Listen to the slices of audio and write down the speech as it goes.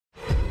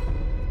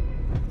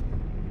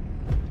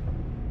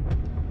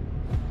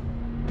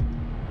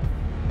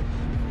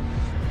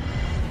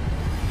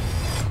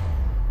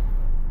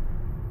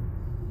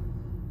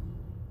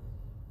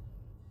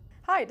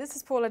Hi, this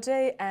is Paula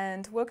J,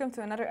 and welcome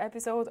to another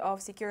episode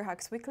of Secure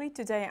Hacks Weekly.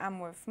 Today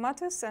I'm with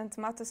Matus, and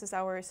Matus is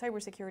our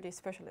cybersecurity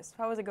specialist.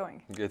 How is it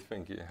going? Good,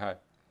 thank you. Hi.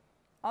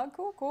 Oh,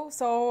 cool.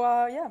 So,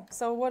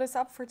 so what is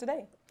up for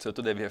today? So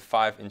today we have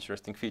 5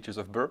 interesting features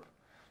of Burp.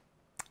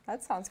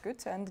 That sounds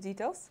good. And the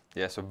details?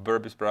 Yeah, so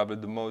Burp is probably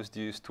the most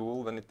used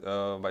tool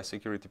by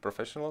security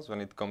professionals when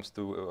it comes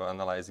to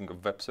analyzing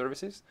of web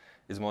services.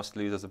 It's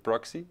mostly used as a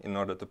proxy in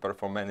order to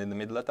perform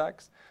man-in-the-middle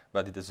attacks,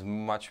 but it has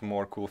much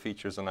more cool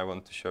features, and I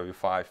want to show you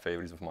 5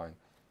 favorites of mine.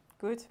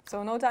 Good.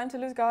 So no time to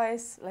lose,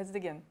 guys. Let's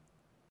dig in.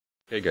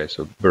 Okay guys,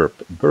 so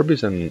Burp. Burp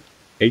is an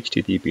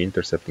HTTP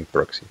intercepting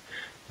proxy.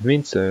 It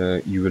means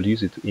you will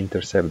use it to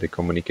intercept the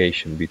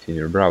communication between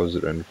your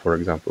browser and, for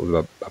example, the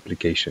web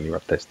application you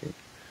are testing.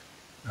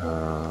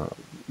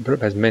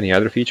 Burp has many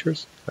other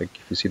features, like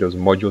if you see those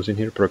modules in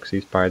here,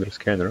 proxy, spider,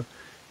 scanner.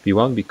 We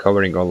won't be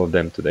covering all of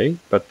them today,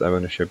 but I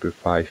want to show you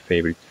 5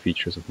 favorite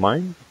features of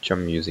mine, which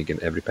I'm using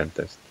in every pen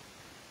test.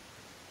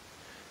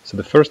 So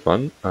the first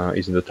one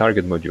is in the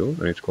target module,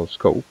 and it's called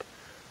scope.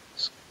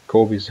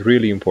 Scope is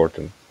really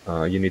important.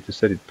 You need to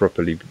set it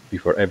properly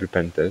before every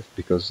pen test,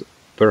 because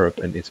Burp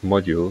and its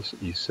modules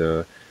is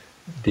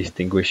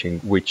distinguishing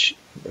which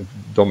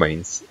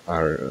domains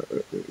are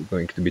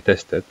going to be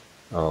tested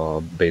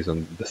based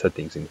on the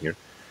settings in here.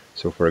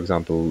 So for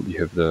example, you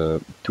have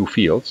the 2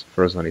 fields.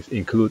 First one is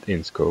include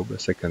in scope, the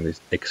second is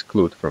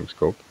exclude from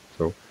scope.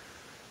 So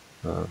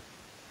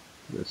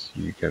as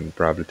you can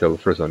probably tell, the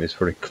first one is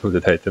for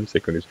included items,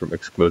 second is from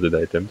excluded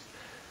items.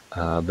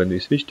 When we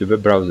switch to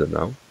web browser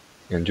now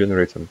and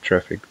generate some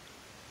traffic,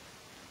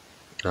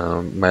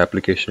 my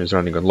application is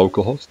running on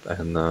localhost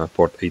and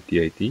port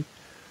 8080.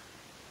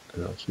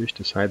 And I'll switch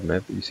to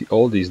sitemap. You see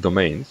all these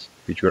domains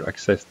which were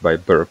accessed by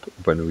Burp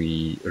when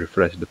we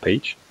refresh the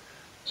page.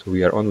 So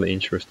we are only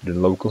interested in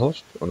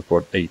localhost on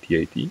port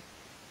 8080.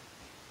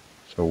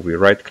 So we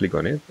right click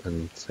on it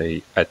and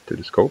say add to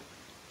the scope.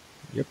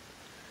 Yep.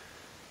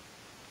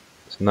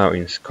 So now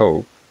in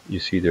scope, you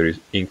see there is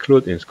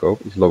include in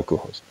scope is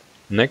localhost.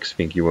 Next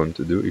thing you want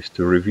to do is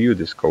to review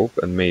the scope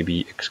and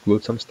maybe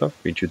exclude some stuff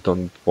which you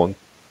don't want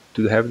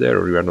to have there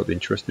or you are not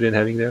interested in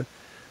having there.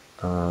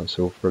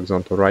 So for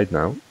example, right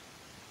now,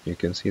 you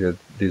can see that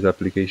this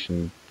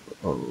application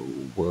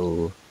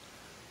will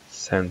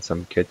send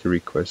some GET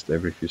requests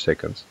every few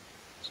seconds.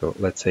 So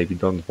let's say we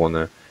don't want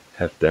to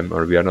have them,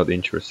 or we are not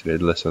interested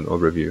in lesson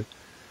overview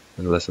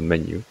and lesson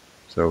menu.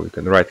 So we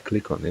can right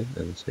click on it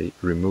and say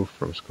remove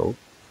from scope,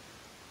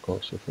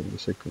 also from the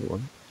second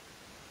one.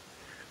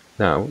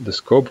 Now the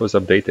scope was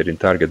updated in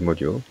target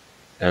module,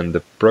 and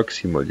the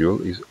proxy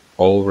module is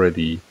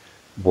already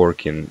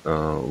working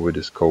with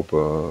the scope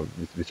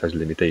with such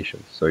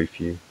limitations. So if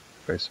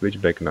I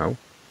switch back now,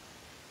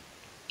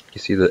 you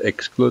see the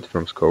exclude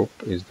from scope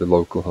is the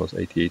localhost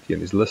 8080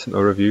 and is lesson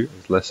overview,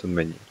 is lesson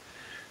menu.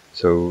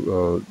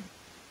 So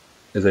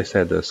as I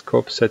said, the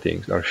scope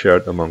settings are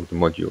shared among the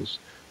modules.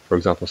 For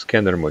example,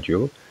 scanner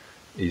module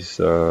is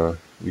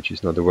which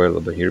is not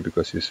available here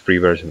because it's free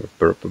version of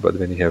Burp, but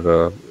when you have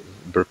a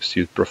Burp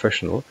Suite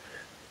Professional,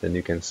 then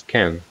you can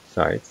scan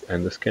sites,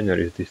 and the scanner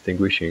is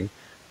distinguishing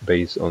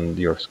based on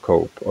your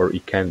scope, or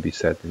it can be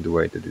set in the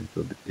way that it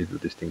will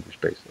distinguish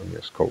based on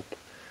your scope.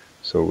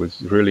 So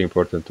it's really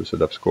important to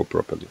set up scope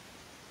properly.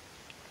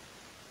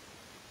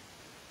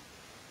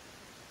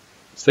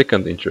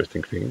 Second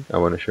interesting thing I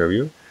want to show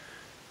you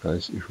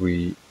is if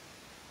we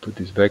put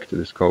this back to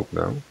the scope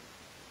now,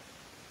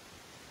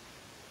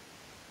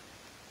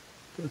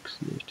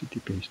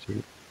 HTTP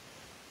history.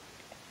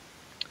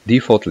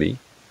 Defaultly,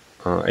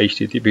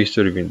 HTTP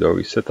history window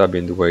is set up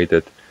in the way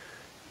that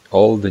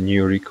all the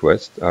new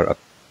requests are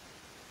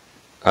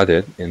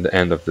added in the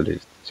end of the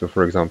list. So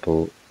for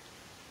example,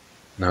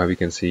 now we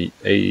can see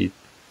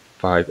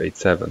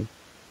 8587.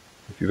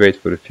 If you wait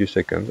for a few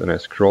seconds and I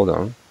scroll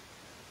down,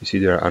 you see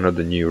there are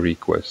another new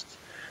requests.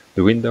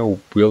 The window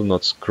will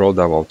not scroll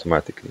down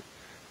automatically.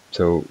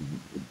 So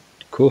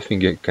the cool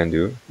thing you can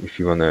do if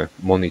you want to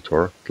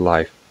monitor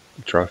live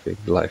traffic,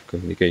 live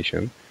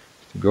communication,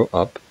 is to go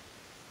up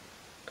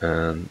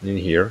and in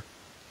here,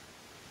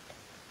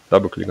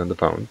 double click on the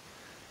pound.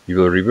 You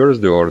will reverse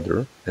the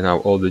order, and now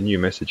all the new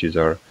messages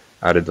are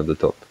added on the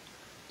top.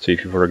 So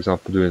if you, for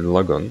example, do a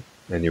logon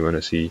and you want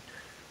to see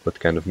what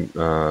kind of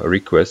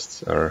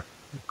requests are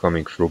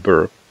coming through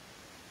Burp,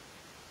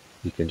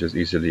 you can just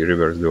easily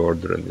reverse the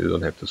order and you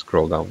don't have to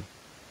scroll down.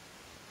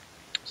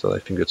 So I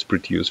think that's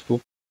pretty useful.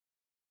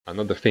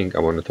 Another thing I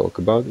want to talk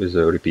about is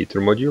a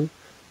repeater module.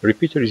 A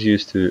repeater is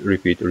used to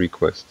repeat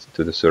requests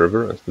to the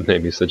server, as the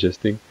name is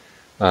suggesting.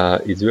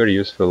 It's very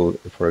useful,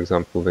 for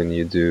example, when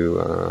you do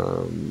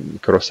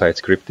cross-site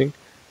scripting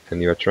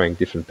and you are trying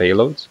different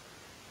payloads.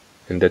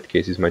 In that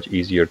case, it's much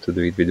easier to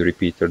do it with a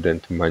repeater than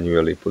to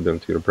manually put them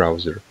to your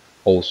browser.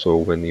 Also,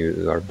 when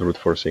you are brute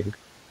forcing,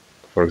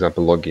 for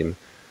example, login,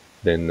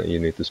 then you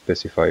need to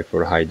specify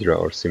for Hydra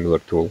or similar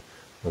tool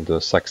the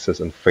success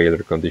and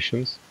failure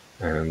conditions,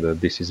 and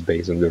this is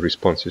based on the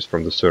responses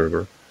from the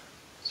server.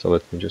 So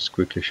let me just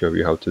quickly show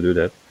you how to do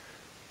that.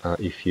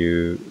 If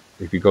you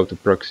go to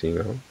proxy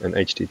now and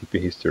HTTP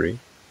history,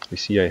 we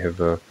see I have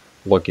a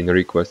login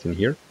request in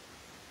here.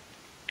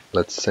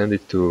 Let's send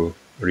it to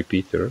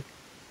repeater.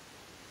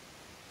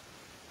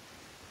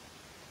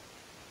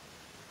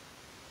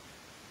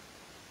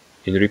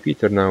 In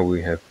repeater now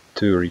we have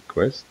two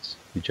requests,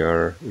 which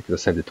are, we can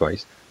send it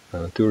twice,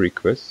 two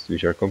requests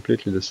which are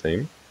completely the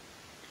same.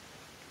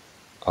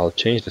 I'll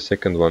change the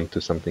second one to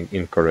something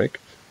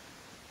incorrect.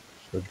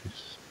 So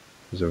this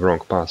is a wrong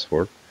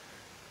password.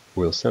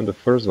 We'll send the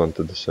first one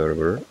to the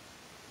server,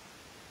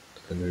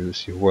 and we will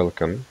see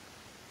welcome.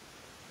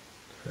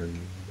 And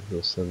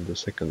we'll send the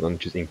second one,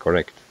 which is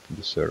incorrect, to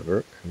the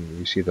server, and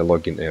we see the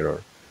login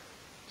error.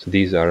 So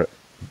these are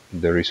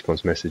the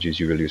response messages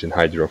you will use in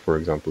Hydro, for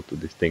example, to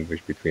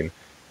distinguish between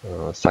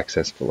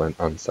successful and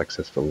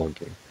unsuccessful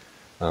login.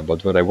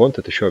 But what I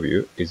wanted to show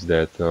you is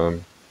that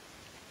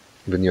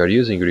when you are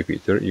using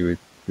repeater, you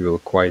will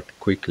quite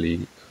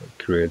quickly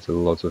create a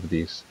lot of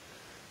these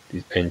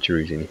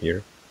entries in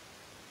here.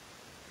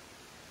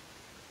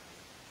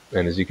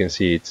 And as you can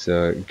see, it's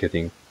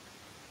getting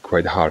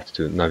quite hard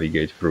to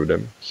navigate through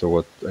them. So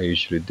what I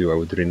usually do, I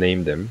would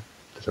rename them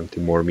to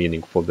something more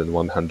meaningful than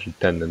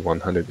 110 and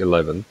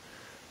 111.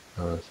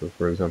 So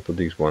for example,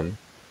 this one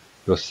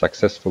was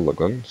successful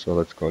login, so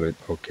let's call it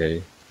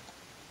OK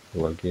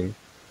login.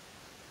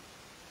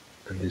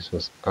 And this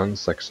was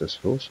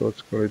unsuccessful, so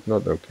let's call it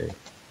not OK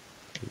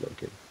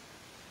login.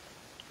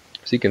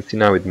 So you can see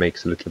now it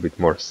makes a little bit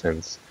more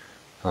sense.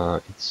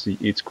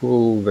 It's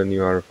cool when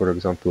you are, for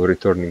example,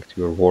 returning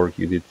to your work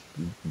you did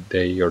a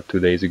day or 2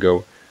 days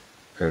ago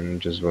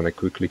and just want to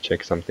quickly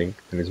check something,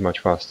 and it's much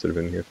faster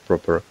when you have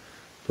proper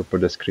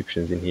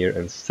descriptions in here.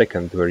 And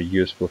second very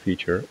useful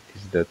feature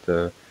is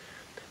that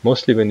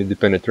mostly when you do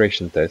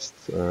penetration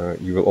tests,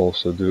 you will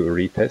also do a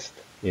retest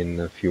in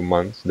a few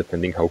months,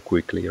 depending how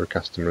quickly your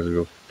customers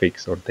will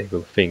fix, or they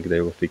will think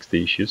they will fix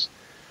the issues.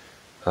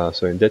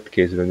 So in that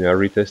case, when you are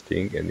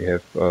retesting and you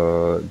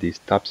have these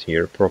tabs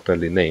here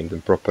properly named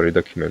and properly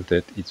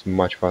documented, it's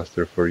much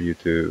faster for you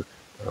to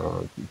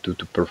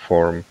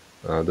perform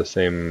the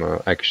same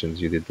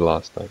actions you did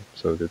last time.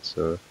 So that's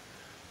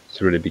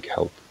it's a really big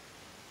help.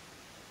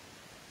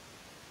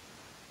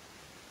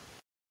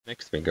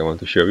 Next thing I want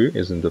to show you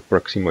is in the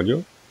proxy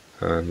module,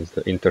 and it's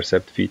the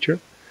intercept feature.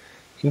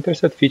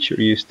 Intercept feature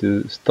is used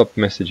to stop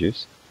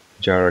messages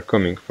which are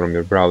coming from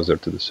your browser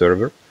to the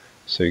server,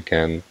 so you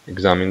can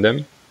examine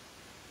them.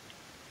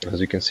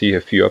 As you can see, you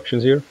have a few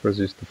options here. First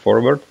is to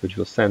forward, which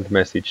will send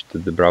message to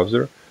the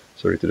browser,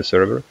 sorry, to the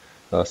server.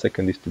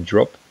 Second is to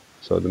drop,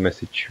 so the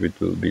message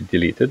will be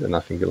deleted and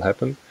nothing will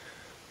happen.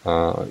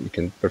 You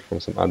can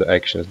perform some other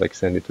actions like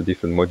send it to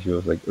different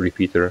modules like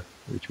repeater,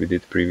 which we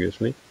did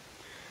previously.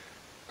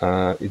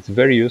 It's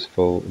very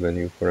useful when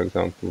you, for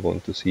example,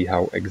 want to see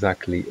how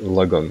exactly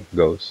logon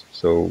goes.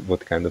 So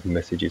what kind of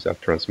messages are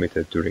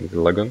transmitted during the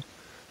logon.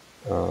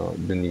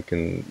 Then you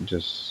can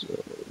just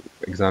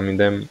examine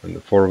them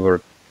and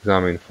forward,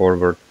 examine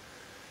forward.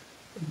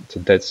 So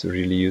that's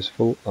really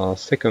useful.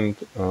 Second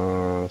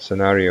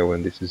scenario,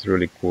 and this is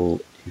really cool,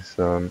 is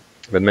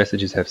when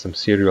messages have some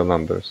serial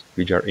numbers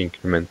which are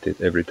incremented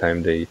every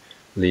time they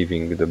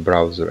leaving the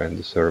browser and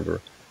the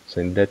server.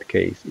 So in that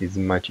case, it's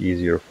much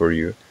easier for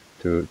you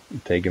to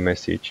take a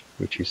message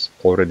which is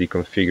already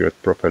configured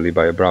properly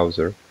by a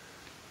browser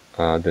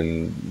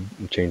than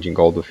changing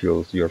all the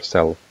fields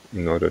yourself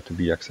in order to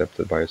be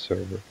accepted by a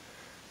server.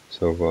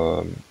 So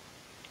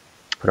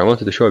what I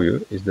wanted to show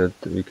you is that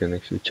we can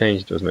actually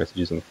change those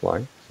messages on the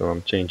fly. So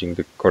I'm changing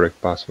the correct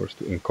passwords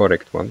to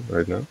incorrect one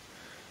right now.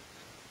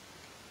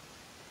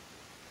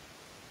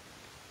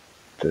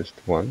 Test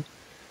one.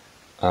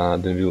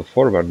 Then we will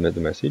forward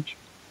the message.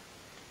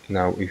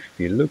 Now if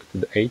we look to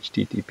the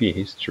HTTP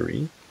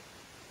history,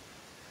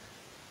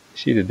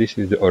 see that this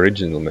is the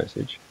original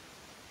message,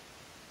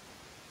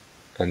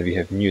 and we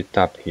have new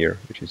tab here,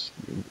 which is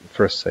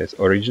first says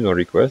original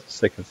request,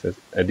 second says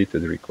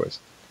edited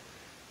request.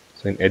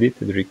 So in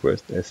edited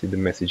request, I see the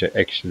message I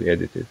actually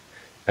edited.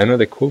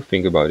 Another cool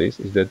thing about this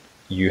is that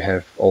you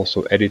have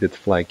also edited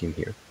flag in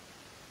here.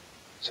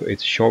 So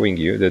it's showing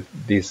you that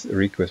this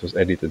request was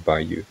edited by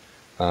you.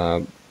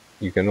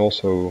 You can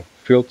also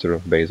filter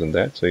based on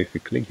that. So if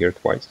you click here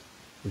twice,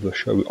 it will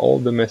show you all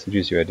the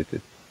messages you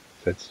edited.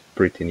 That's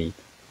pretty neat.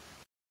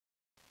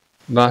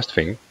 Last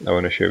thing I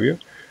want to show you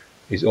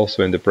is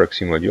also in the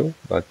proxy module,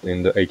 but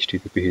in the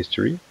HTTP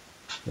history.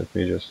 Let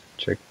me just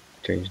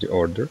change the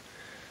order.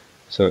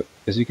 So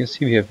as you can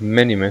see, we have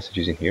many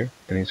messages in here,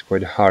 and it's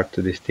quite hard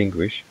to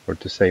distinguish or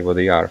to say what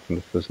they are from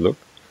the first look.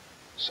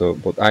 So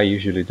what I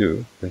usually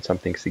do when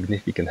something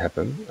significant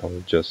happens, I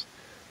will just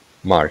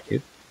mark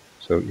it.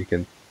 So you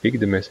can pick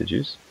the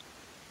messages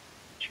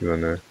that you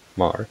want to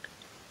mark,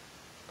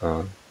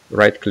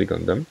 right click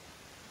on them,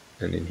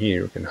 and in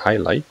here you can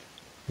highlight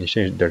and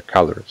change their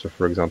color. So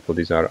for example,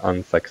 these are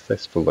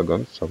unsuccessful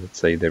logons, so let's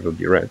say they will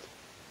be red.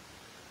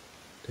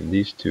 And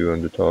these two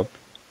on the top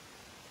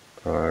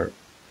are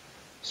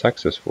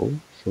successful,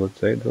 so let's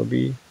say they'll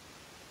be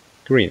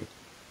green.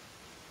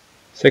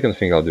 Second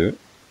thing I'll do,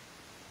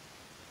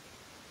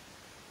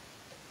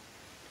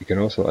 you can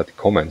also add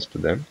comments to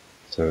them.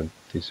 So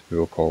this we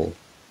will call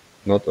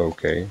not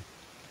OK,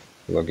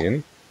 log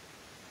in,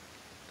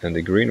 and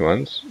the green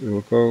ones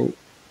will go,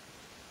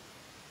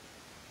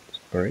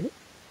 sorry,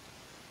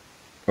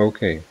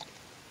 OK,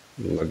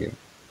 log in.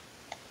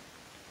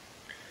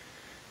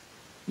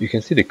 You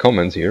can see the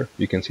comments here,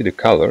 you can see the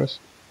colors,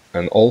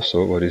 and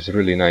also what is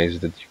really nice is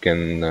that you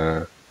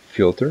can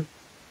filter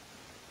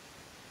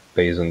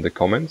based on the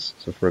comments.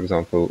 So for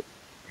example,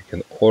 you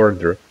can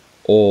order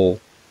all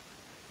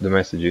the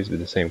messages with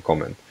the same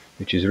comment,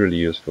 which is really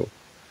useful.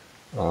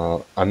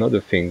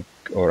 Another thing,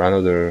 or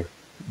another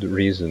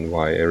reason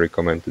why I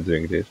recommend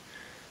doing this,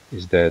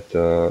 is that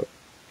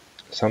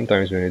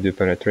sometimes when you do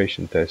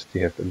penetration tests,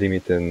 you have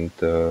limited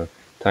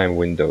time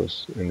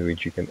windows in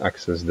which you can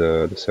access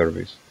the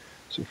service.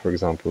 So for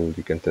example,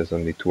 you can test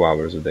only 2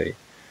 hours a day.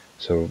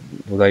 So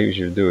what I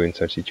usually do in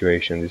such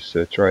situations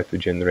is try to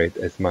generate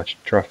as much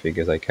traffic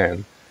as I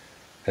can,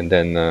 and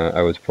then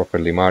I would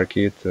properly mark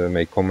it,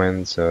 make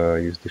comments,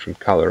 use different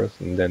colors,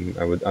 and then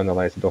I would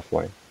analyze it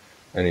offline.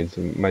 And it's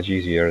much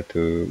easier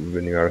to,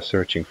 when you are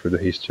searching for the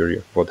history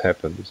of what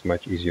happened, it's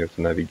much easier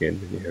to navigate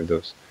when you have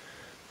those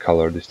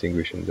color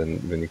distinguishings than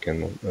when you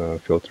can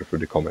filter through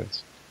the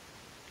comments.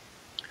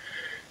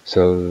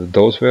 So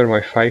those were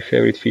my 5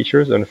 favorite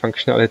features and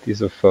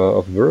functionalities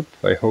of Burp.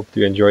 I hope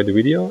you enjoyed the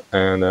video,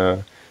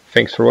 and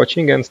thanks for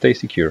watching, and stay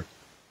secure.